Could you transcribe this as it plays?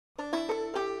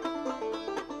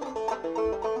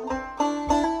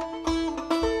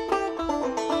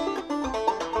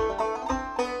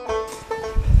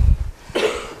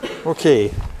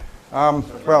Okay.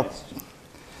 Well,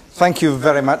 thank you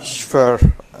very much for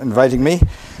inviting me.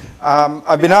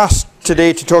 I've been asked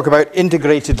today to talk about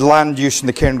integrated land use in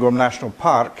the Cairngorm National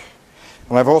Park,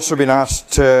 and I've also been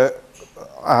asked to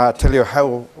tell you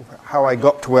how I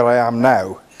got to where I am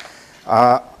now.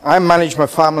 I manage my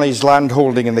family's land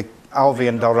holding in the Alvie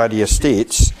and Dalraddy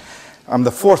estates. I'm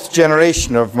the fourth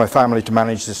generation of my family to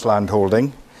manage this land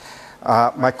holding.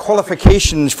 My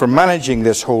qualifications for managing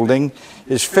this holding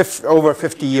is over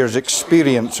 50 years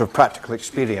experience of practical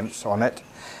experience on it,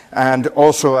 and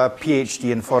also a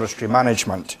PhD in forestry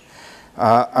management.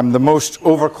 I'm the most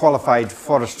overqualified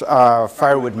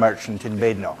firewood merchant in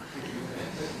Badenoch.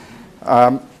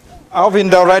 Alvie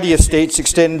and Dalraddy estates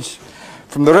extends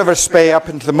from the River Spey up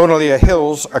into the Monolea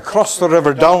Hills, across the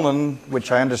River Dallen,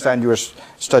 which I understand you were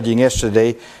studying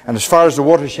yesterday, and as far as the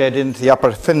watershed into the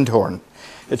Upper Findhorn.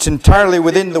 It's entirely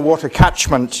within the water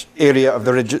catchment area of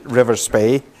the River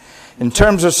Spey. In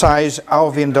terms of size,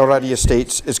 Alvie and Dalraddy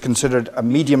estates is considered a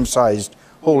medium-sized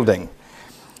holding.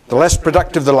 The less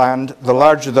productive the land, the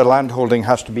larger the land holding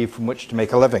has to be from which to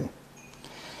make a living.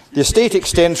 The estate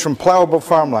extends from ploughable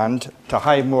farmland to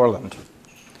high moorland.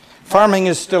 Farming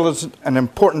is still an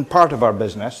important part of our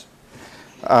business.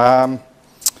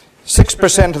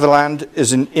 6% of the land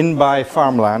is in-by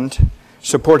farmland,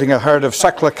 supporting a herd of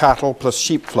suckler cattle plus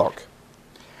sheep flock.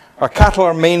 Our cattle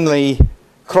are mainly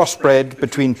crossbred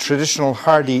between traditional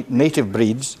hardy native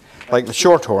breeds, like the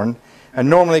shorthorn, and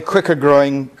normally quicker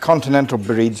growing continental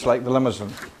breeds like the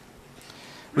Limousin.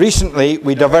 Recently,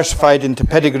 we diversified into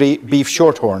pedigree beef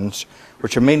shorthorns,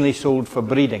 which are mainly sold for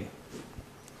breeding.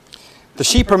 The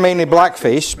sheep are mainly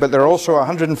blackface, but there are also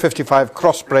 155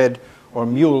 crossbred or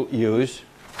mule ewes.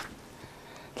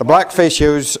 The blackface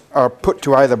ewes are put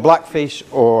to either blackface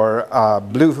or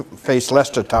blueface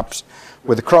Leicester tups,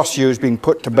 with the cross ewes being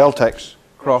put to Beltex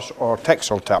cross or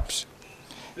Texel tups.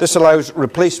 This allows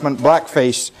replacement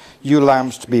blackface ewe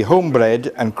lambs to be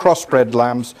homebred and crossbred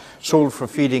lambs sold for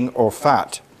feeding or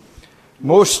fat.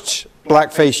 Most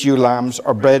blackface ewe lambs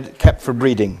are kept for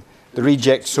breeding. The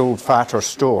rejects sold fat or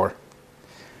store.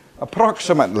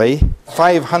 Approximately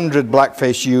 500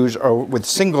 blackface ewes with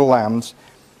single lambs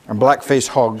and blackface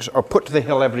hogs are put to the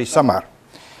hill every summer.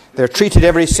 They're treated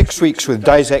every 6 weeks with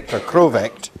Dizect or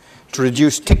Crovect to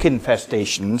reduce tick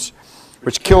infestations,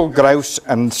 which kill grouse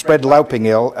and spread louping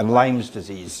ill and Lyme's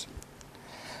disease.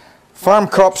 Farm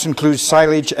crops include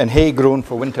silage and hay grown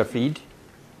for winter feed,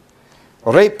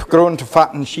 rape grown to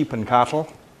fatten sheep and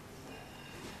cattle,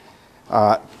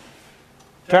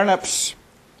 turnips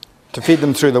to feed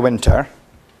them through the winter.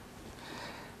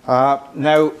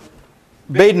 Now,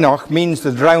 Badenoch means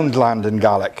the drowned land in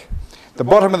Gaelic. The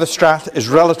bottom of the strath is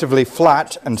relatively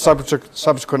flat and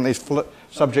subsequently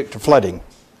subject to flooding.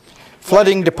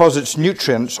 Flooding deposits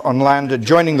nutrients on land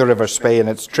adjoining the River Spey and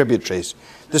its tributaries.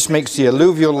 This makes the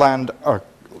alluvial land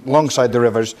alongside the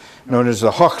rivers, known as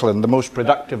the Highlands, the most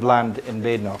productive land in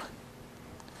Badenoch.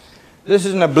 This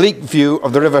is an oblique view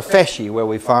of the River Feshie, where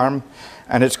we farm,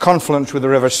 and its confluence with the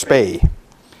River Spey.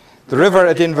 The river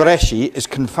at Invereshi is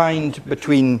confined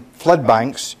between flood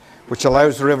banks, which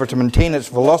allows the river to maintain its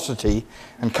velocity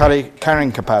and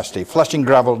carrying capacity, flushing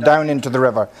gravel down into the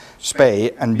River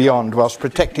Spey and beyond, whilst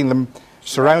protecting the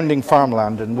surrounding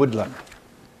farmland and woodland.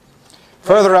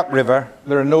 Further upriver,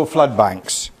 there are no flood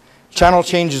banks. Channel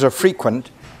changes are frequent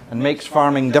and makes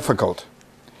farming difficult.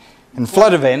 In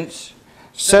flood events,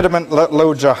 sediment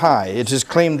loads are high. It is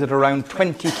claimed that around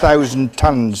 20,000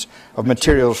 tonnes of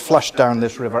materials flush down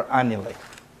this river annually.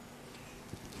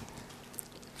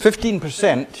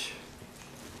 15%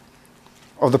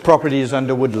 of the property is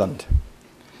under woodland.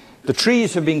 The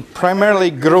trees have been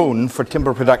primarily grown for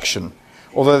timber production,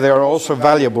 although they are also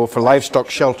valuable for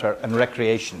livestock shelter and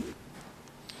recreation.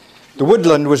 The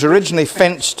woodland was originally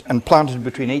fenced and planted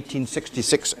between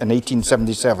 1866 and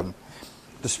 1877.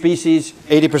 The species,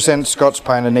 80% Scots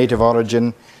pine of native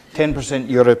origin, 10%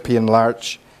 European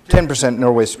larch, 10%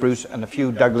 Norway spruce, and a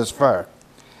few Douglas fir.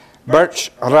 Birch,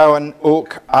 rowan,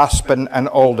 oak, aspen, and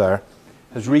alder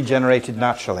has regenerated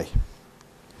naturally.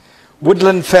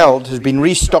 Woodland feld has been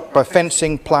restocked by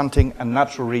fencing, planting, and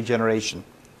natural regeneration.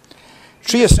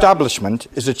 Tree establishment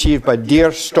is achieved by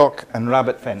deer, stock, and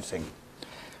rabbit fencing.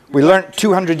 We learnt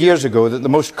 200 years ago that the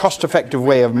most cost-effective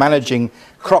way of managing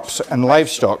crops and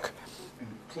livestock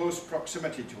close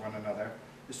proximity to one another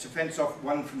is to fence off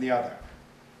one from the other.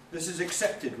 This is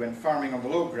accepted when farming on the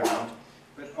low ground,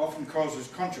 but often causes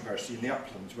controversy in the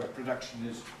uplands where production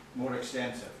is more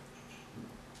extensive.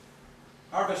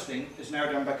 Harvesting is now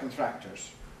done by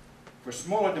contractors. For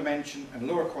smaller dimension and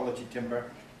lower quality timber,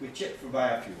 we chip for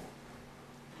biofuel.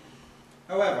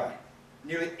 However,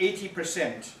 nearly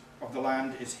 80% of the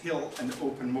land is hill and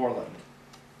open moorland,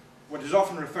 what is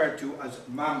often referred to as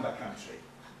mamba country.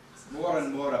 More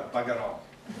and more a bugger all.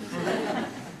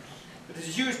 It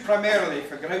is used primarily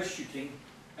for grouse shooting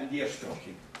and deer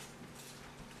stalking.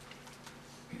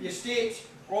 The estate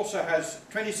also has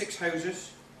 26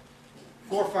 houses,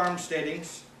 4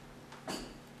 farmsteadings,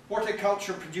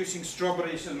 horticulture producing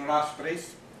strawberries and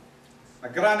raspberries, a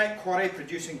granite quarry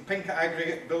producing pink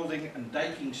aggregate building and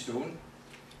diking stone.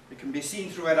 It can be seen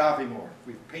throughout Alvie.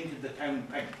 We've painted the town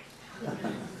pink.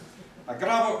 A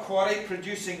gravel quarry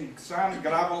producing sand,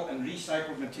 gravel and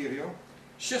recycled material,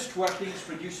 schist workings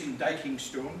producing diking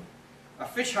stone, a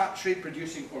fish hatchery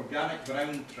producing organic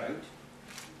brown trout,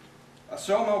 a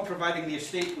sawmill providing the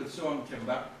estate with sawn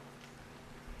timber,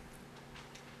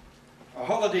 a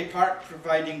holiday park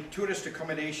providing tourist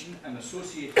accommodation and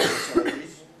associated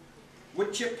facilities,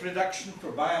 wood chip production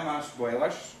for biomass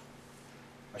boilers,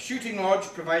 a shooting lodge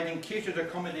providing catered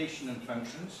accommodation and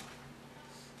functions,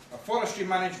 a forestry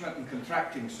management and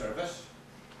contracting service,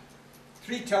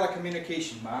 3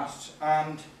 telecommunication masts,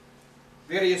 and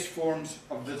various forms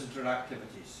of visitor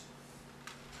activities.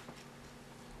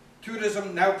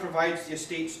 Tourism now provides the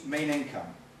estate's main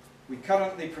income. We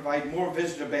currently provide more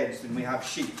visitor beds than we have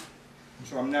sheep,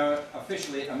 so I'm now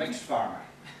officially a mixed farmer.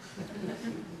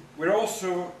 We're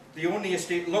also the only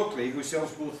estate locally who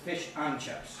sells both fish and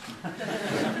chips.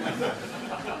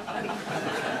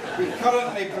 We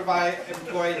currently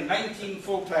employ 19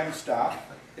 full-time staff.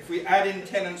 If we add in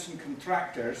tenants and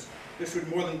contractors, this would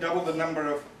more than double the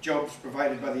number of jobs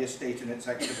provided by the estate and its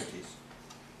activities.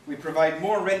 We provide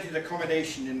more rented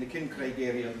accommodation in the Kincraig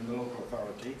area than the local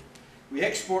authority. We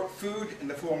export food in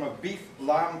the form of beef,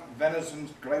 lamb, venison,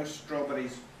 grouse,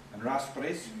 strawberries and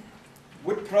raspberries,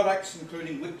 wood products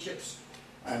including wood chips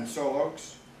and saw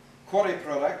logs, quarry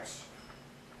products,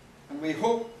 and we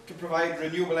hope to provide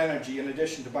renewable energy in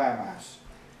addition to biomass.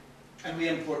 And we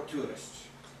import tourists.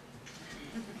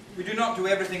 We do not do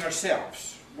everything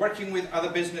ourselves. Working with other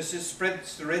businesses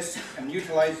spreads the risk and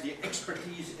utilises the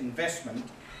expertise, investment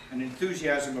and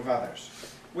enthusiasm of others.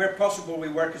 Where possible, we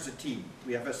work as a team.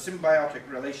 We have a symbiotic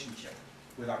relationship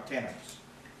with our tenants.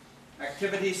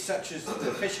 Activities such as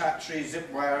the fish hatchery,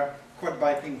 zip wire, quad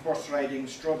biking, horse riding,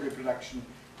 strawberry production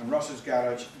and Ross's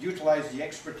garage utilise the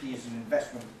expertise and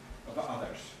investment of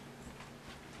others.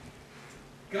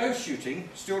 Grouse shooting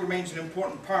still remains an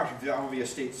important part of the Alvie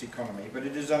estate's economy, but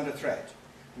it is under threat.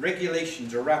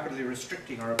 Regulations are rapidly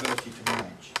restricting our ability to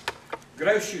manage.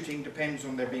 Grouse shooting depends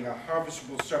on there being a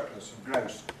harvestable surplus of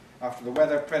grouse after the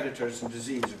weather, predators and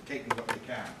disease have taken what they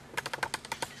can.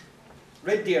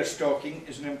 Red deer stalking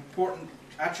is an important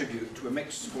attribute to a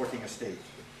mixed sporting estate.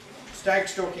 Stag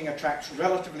stalking attracts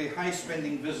relatively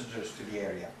high-spending visitors to the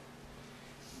area.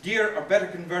 Deer are better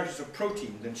converters of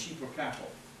protein than sheep or cattle,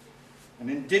 an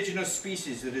indigenous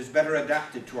species that is better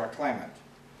adapted to our climate.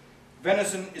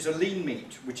 Venison is a lean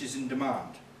meat which is in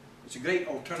demand. It's a great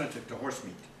alternative to horse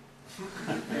meat.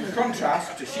 In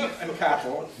contrast to sheep and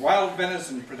cattle, wild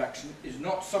venison production is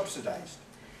not subsidised.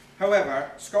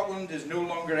 However, Scotland is no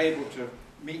longer able to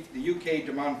meet the UK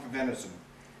demand for venison.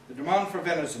 The demand for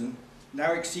venison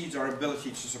now exceeds our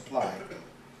ability to supply.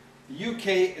 The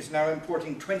UK is now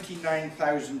importing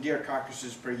 29,000 deer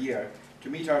carcasses per year to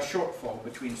meet our shortfall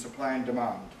between supply and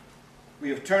demand. We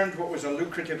have turned what was a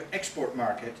lucrative export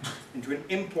market into an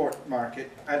import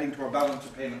market, adding to our balance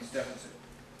of payments deficit.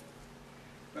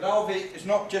 But Alvie is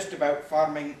not just about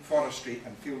farming, forestry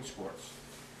and field sports.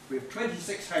 We have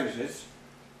 26 houses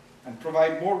and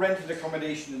provide more rented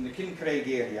accommodation in the Kincraig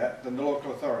area than the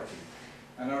local authority,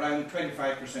 and around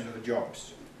 25% of the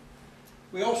jobs.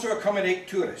 We also accommodate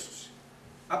tourists.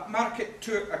 Upmarket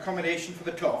tour accommodation for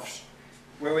the toffs,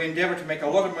 where we endeavour to make a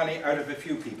lot of money out of a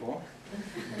few people.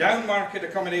 Downmarket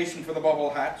accommodation for the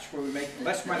bobble hatch, where we make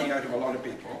less money out of a lot of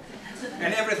people.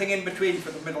 And everything in between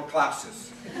for the middle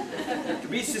classes. To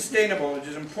be sustainable, it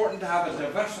is important to have a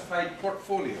diversified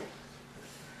portfolio.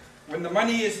 When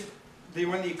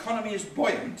the economy is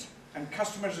buoyant and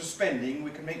customers are spending,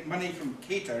 we can make money from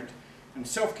catered and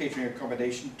self-catering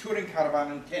accommodation, touring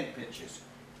caravan and tent pitches.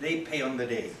 They pay on the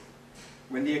day.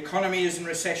 When the economy is in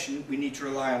recession, we need to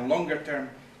rely on longer-term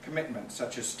commitments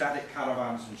such as static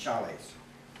caravans and chalets.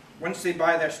 Once they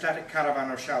buy their static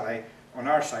caravan or chalet on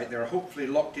our site, they are hopefully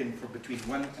locked in for between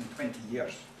 1 and 20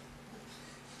 years.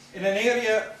 In an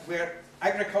area where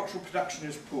agricultural production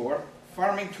is poor,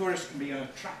 farming tourists can be an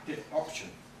attractive option.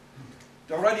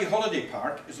 Dalraddy Holiday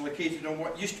Park is located on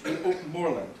what used to be open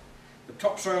moorland. The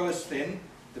topsoil is thin,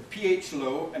 the pH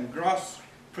low, and grass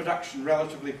production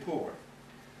relatively poor.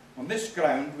 On this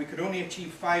ground, we could only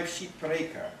achieve 5 sheep per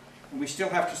acre, and we still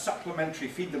have to supplementary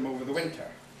feed them over the winter.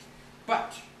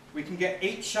 But We can get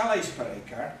 8 chalets per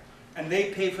acre, and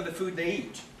they pay for the food they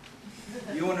eat.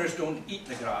 The owners don't eat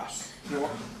the grass, though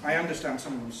I understand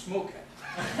some of them smoke it.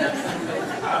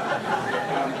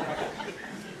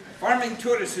 Farming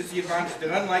tourists is the advantage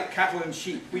that unlike cattle and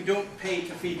sheep, we don't pay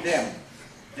to feed them,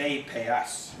 they pay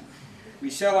us. We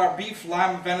sell our beef,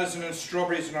 lamb, venison and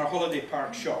strawberries in our holiday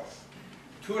park shop.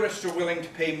 Tourists are willing to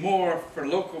pay more for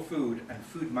local food, and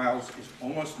food miles is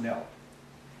almost nil.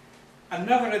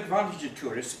 Another advantage of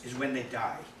tourists is when they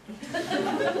die.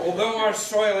 Although our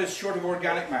soil is short of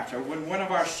organic matter, when one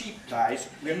of our sheep dies,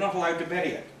 we're not allowed to bury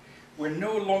it. We're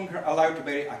no longer allowed to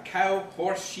bury a cow,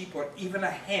 horse, sheep, or even a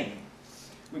hen.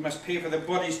 We must pay for the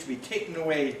bodies to be taken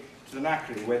away to the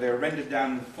knackery, where they're rendered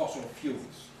down with fossil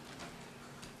fuels.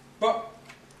 But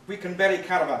we can bury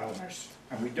caravan owners,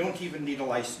 and we don't even need a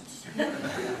license.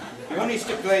 The only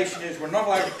stipulation is we're not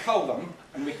allowed to cull them,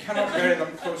 and we cannot bury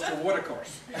them close to a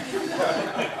watercourse.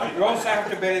 We also have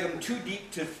to bury them too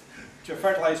deep to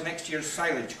fertilise next year's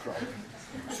silage crop.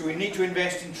 So we need to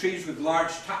invest in trees with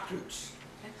large taproots.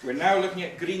 We're now looking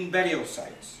at green burial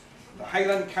sites. The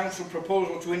Highland Council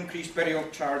proposal to increase burial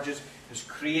charges has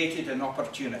created an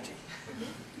opportunity.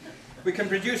 We can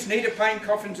produce native pine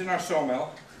coffins in our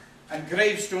sawmill and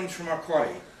gravestones from our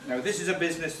quarry. Now this is a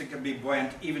business that can be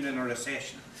buoyant even in a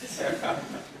recession.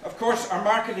 Of course, our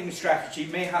marketing strategy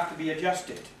may have to be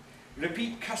adjusted.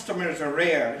 Repeat customers are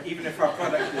rare, even if our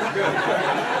product is good.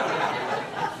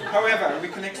 However, we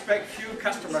can expect few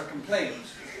customer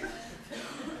complaints.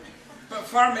 But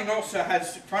farming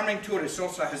tourists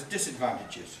also has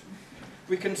disadvantages.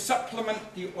 We can supplement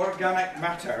the organic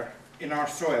matter in our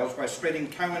soils by spreading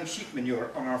cow and sheep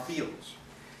manure on our fields.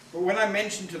 But when I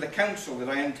mentioned to the council that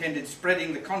I intended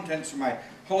spreading the contents of my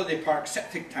holiday park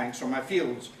septic tanks on my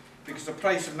fields because the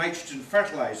price of nitrogen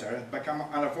fertiliser had become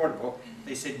unaffordable,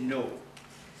 they said no.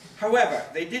 However,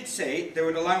 they did say they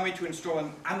would allow me to install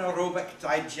an anaerobic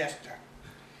digester.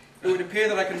 It would appear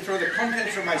that I can throw the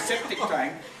contents of my septic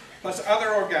tank plus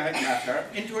other organic matter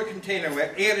into a container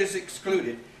where air is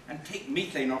excluded and take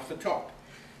methane off the top.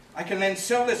 I can then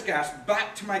sell this gas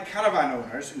back to my caravan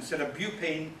owners instead of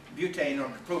butane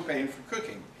or propane for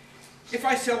cooking. If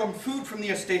I sell them food from the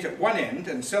estate at one end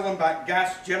and sell them back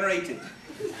gas generated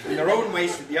in their own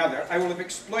waste at the other, I will have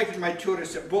exploited my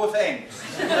tourists at both ends.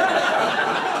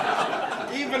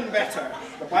 Even better,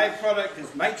 the byproduct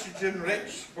is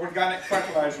nitrogen-rich organic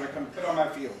fertiliser I can put on my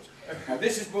fields. Now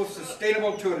this is both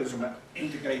sustainable tourism and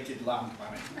integrated land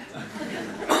management.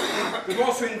 We've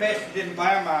also invested in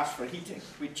biomass for heating.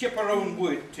 We chip our own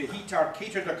wood to heat our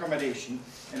catered accommodation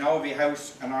in Alvie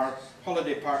House and our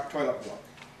holiday park toilet block.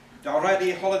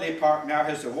 Dalraddy Holiday Park now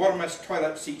has the warmest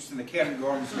toilet seats in the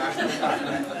Cairngorms National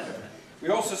Park. We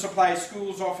also supply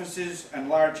schools, offices and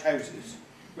large houses.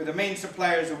 We're the main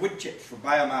suppliers of wood chips for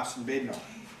biomass in Badenoch.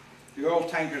 The oil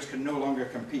tankers can no longer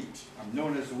compete. I'm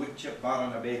known as the wood chip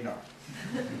baron of Badenoch.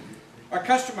 Our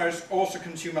customers also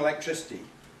consume electricity.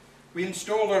 We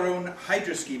installed our own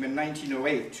hydro scheme in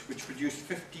 1908, which produced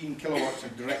 15 kilowatts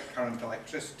of direct current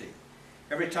electricity.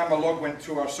 Every time a log went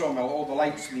through our sawmill, all the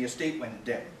lights in the estate went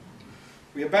dim.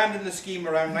 We abandoned the scheme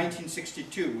around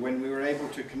 1962 when we were able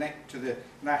to connect to the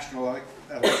national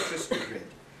electricity grid.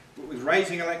 But with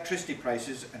rising electricity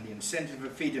prices and the incentive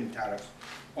of feed-in tariffs,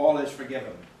 all is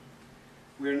forgiven.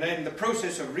 We are now in the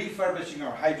process of refurbishing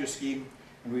our hydro scheme,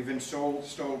 and we've installed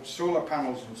solar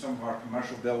panels on some of our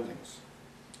commercial buildings.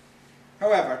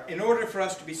 However, in order for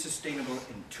us to be sustainable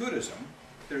in tourism,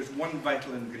 there is one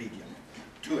vital ingredient: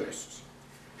 tourists.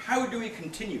 How do we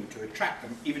continue to attract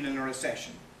them even in a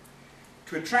recession?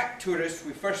 To attract tourists,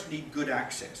 we first need good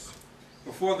access.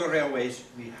 Before the railways,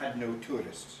 we had no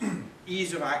tourists.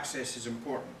 Ease of access is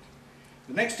important.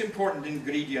 The next important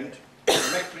ingredient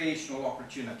is recreational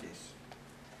opportunities.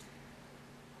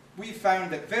 We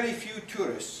found that very few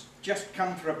tourists just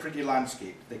come for a pretty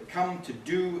landscape. They come to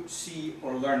do, see,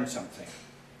 or learn something.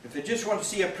 If they just want to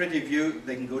see a pretty view,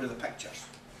 they can go to the pictures.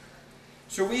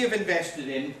 So we have invested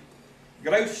in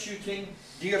grouse shooting,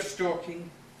 deer stalking,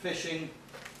 fishing,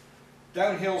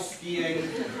 downhill skiing,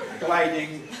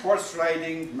 gliding, horse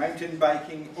riding, mountain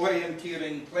biking,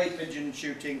 orienteering, clay pigeon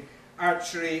shooting,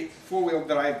 archery, four-wheel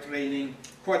drive training,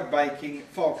 quad biking,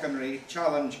 falconry,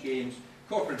 challenge games,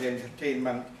 corporate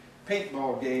entertainment,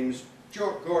 paintball games,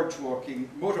 gorge walking,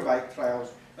 motorbike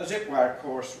trials, a zip wire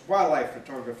course, wildlife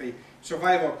photography,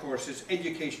 survival courses,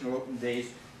 educational open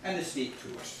days, and estate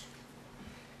tours.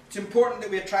 It's important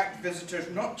that we attract visitors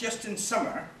not just in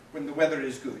summer when the weather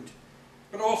is good,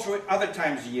 but also at other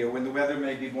times of year when the weather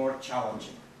may be more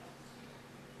challenging.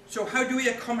 So how do we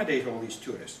accommodate all these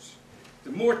tourists?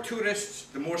 The more tourists,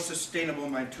 the more sustainable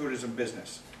my tourism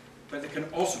business. But there can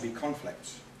also be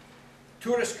conflicts.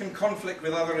 Tourists can conflict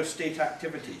with other estate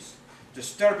activities.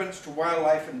 Disturbance to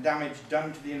wildlife and damage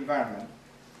done to the environment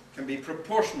can be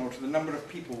proportional to the number of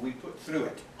people we put through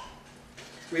it.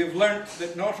 We have learnt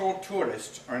that not all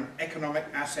tourists are an economic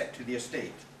asset to the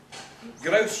estate.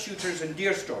 Grouse shooters and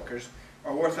deer stalkers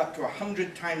are worth up to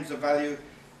 100 times the value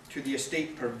to the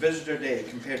estate per visitor day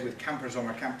compared with campers on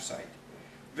a campsite.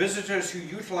 Visitors who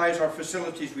utilise our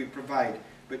facilities we provide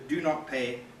but do not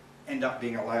pay end up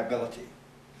being a liability.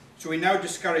 So we now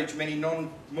discourage many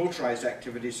non-motorised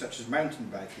activities such as mountain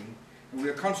biking, and we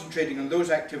are concentrating on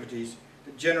those activities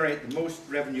that generate the most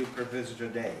revenue per visitor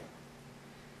day.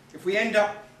 If we end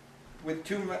up with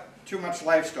too much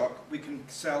livestock, we can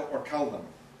sell or cull them.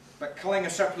 But culling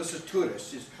a surplus of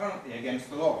tourists is currently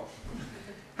against the law.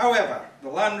 However, the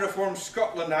Land Reform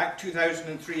Scotland Act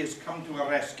 2003 has come to our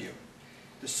rescue.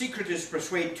 The secret is to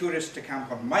persuade tourists to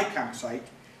camp on my campsite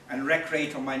and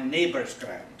recreate on my neighbour's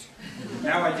ground.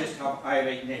 Now I just have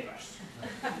irate neighbours.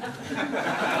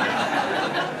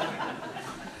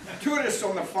 Tourists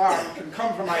on the farm can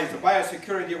compromise the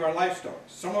biosecurity of our livestock.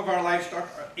 Some of our livestock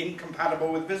are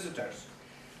incompatible with visitors.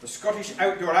 The Scottish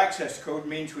Outdoor Access Code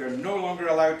means we are no longer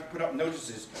allowed to put up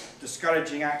notices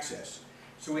discouraging access,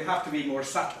 so we have to be more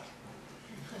subtle.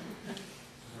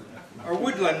 Our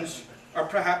woodlands are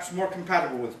perhaps more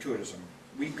compatible with tourism.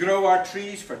 We grow our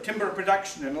trees for timber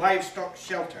production and livestock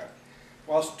shelter,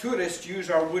 whilst tourists use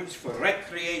our woods for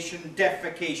recreation,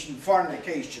 defecation,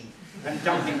 fornication, and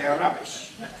dumping their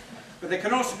rubbish. But there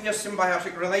can also be a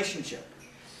symbiotic relationship.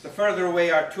 The further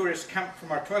away our tourists camp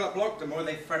from our toilet block, the more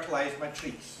they fertilise my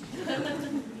trees.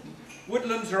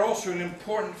 Woodlands are also an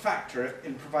important factor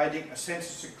in providing a sense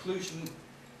of seclusion,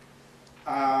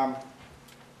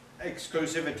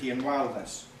 exclusivity and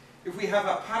wildness. If we have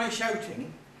a parish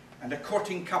outing and a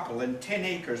courting couple in 10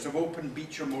 acres of open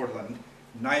beach or moorland,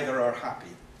 neither are happy.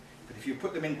 But if you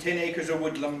put them in 10 acres of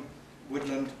woodland,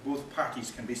 both parties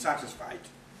can be satisfied.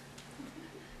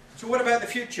 So what about the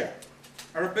future?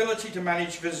 Our ability to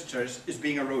manage visitors is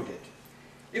being eroded.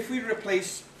 If we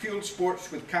replace field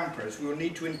sports with campers, we will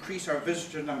need to increase our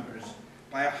visitor numbers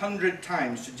by 100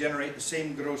 times to generate the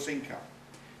same gross income.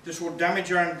 This will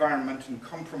damage our environment and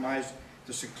compromise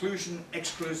the seclusion,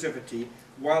 exclusivity,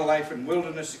 wildlife and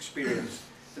wilderness experience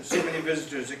that so many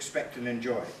visitors expect and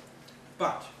enjoy.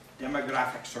 But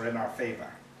demographics are in our favour.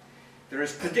 There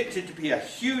is predicted to be a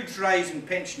huge rise in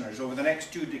pensioners over the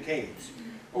next 2 decades.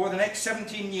 Over the next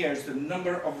 17 years, the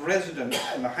number of residents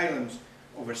in the Highlands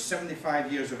over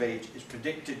 75 years of age is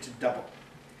predicted to double.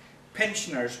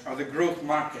 Pensioners are the growth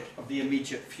market of the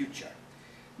immediate future.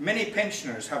 Many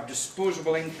pensioners have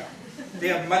disposable income. They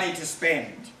have money to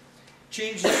spend.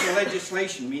 Changes to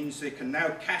legislation means they can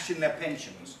now cash in their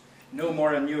pensions, no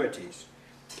more annuities.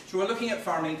 So we're looking at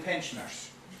farming pensioners.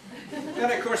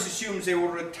 That of course assumes they will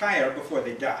retire before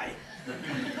they die.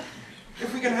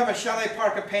 If we can have a chalet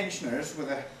park of pensioners with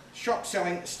a shop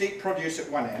selling estate produce at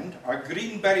one end, our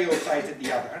green burial site at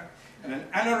the other, and an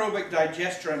anaerobic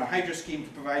digester and a hydro scheme to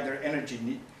provide their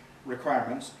energy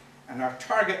requirements, and our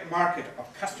target market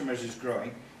of customers is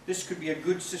growing, this could be a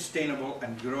good, sustainable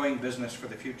and growing business for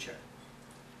the future.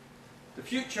 The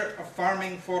future of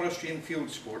farming, forestry and field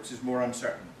sports is more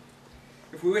uncertain.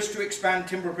 If we wish to expand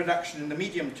timber production in the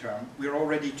medium term, we are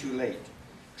already too late.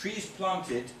 Trees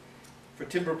planted for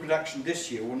timber production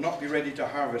this year will not be ready to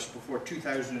harvest before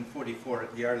 2044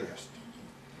 at the earliest.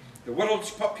 The world's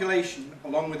population,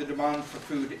 along with the demand for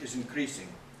food, is increasing.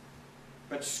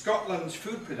 But Scotland's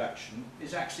food production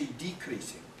is actually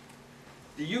decreasing.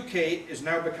 The UK is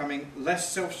now becoming less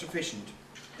self-sufficient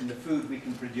in the food we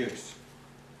can produce.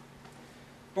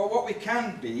 But what we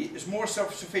can be is more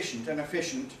self-sufficient and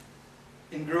efficient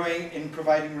in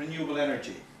providing renewable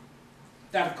energy.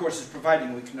 That, of course, is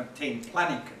providing we can obtain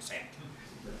planning consent.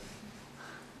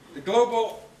 The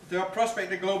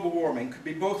prospect of global warming could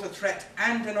be both a threat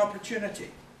and an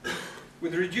opportunity.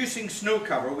 With reducing snow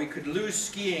cover, we could lose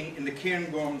skiing in the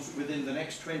Cairngorms within the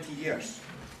next 20 years.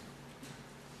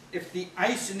 If the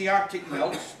ice in the Arctic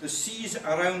melts, the seas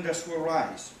around us will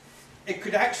rise. It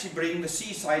could actually bring the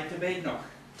seaside to Badenoch.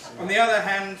 On the other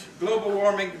hand, global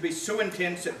warming could be so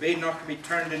intense that Badenoch could be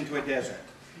turned into a desert.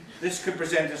 This could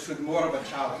present us with more of a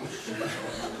challenge.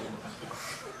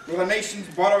 With the nation's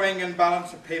borrowing and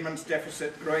balance of payments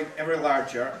deficit growing ever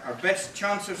larger, our best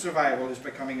chance of survival is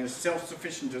becoming as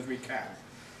self-sufficient as we can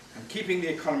and keeping the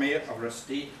economy of our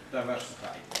state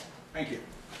diversified. Thank you.